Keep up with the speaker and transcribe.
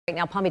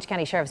Now, Palm Beach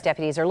County Sheriff's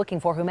deputies are looking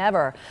for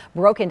whomever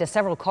broke into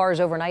several cars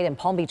overnight in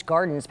Palm Beach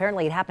Gardens.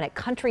 Apparently, it happened at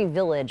Country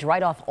Village,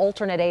 right off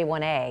alternate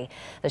A1A.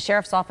 The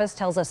sheriff's office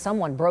tells us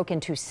someone broke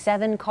into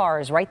 7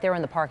 cars right there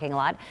in the parking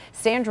lot.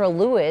 Sandra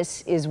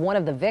Lewis is one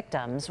of the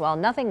victims. While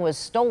nothing was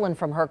stolen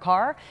from her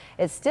car,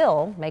 it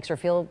still makes her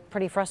feel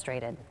pretty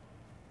frustrated.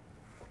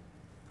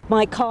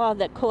 My car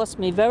that costs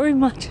me very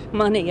much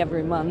money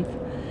every month,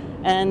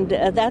 and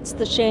that's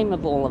the shame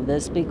of all of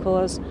this,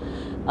 because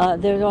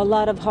there are a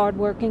lot of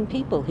hardworking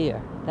people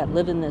here that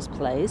live in this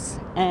place,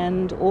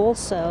 and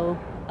also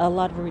a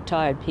lot of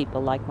retired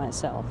people like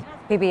myself.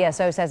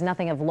 PBSO says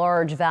nothing of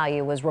large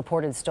value was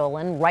reported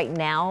stolen. Right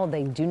now,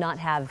 they do not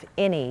have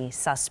any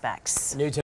suspects.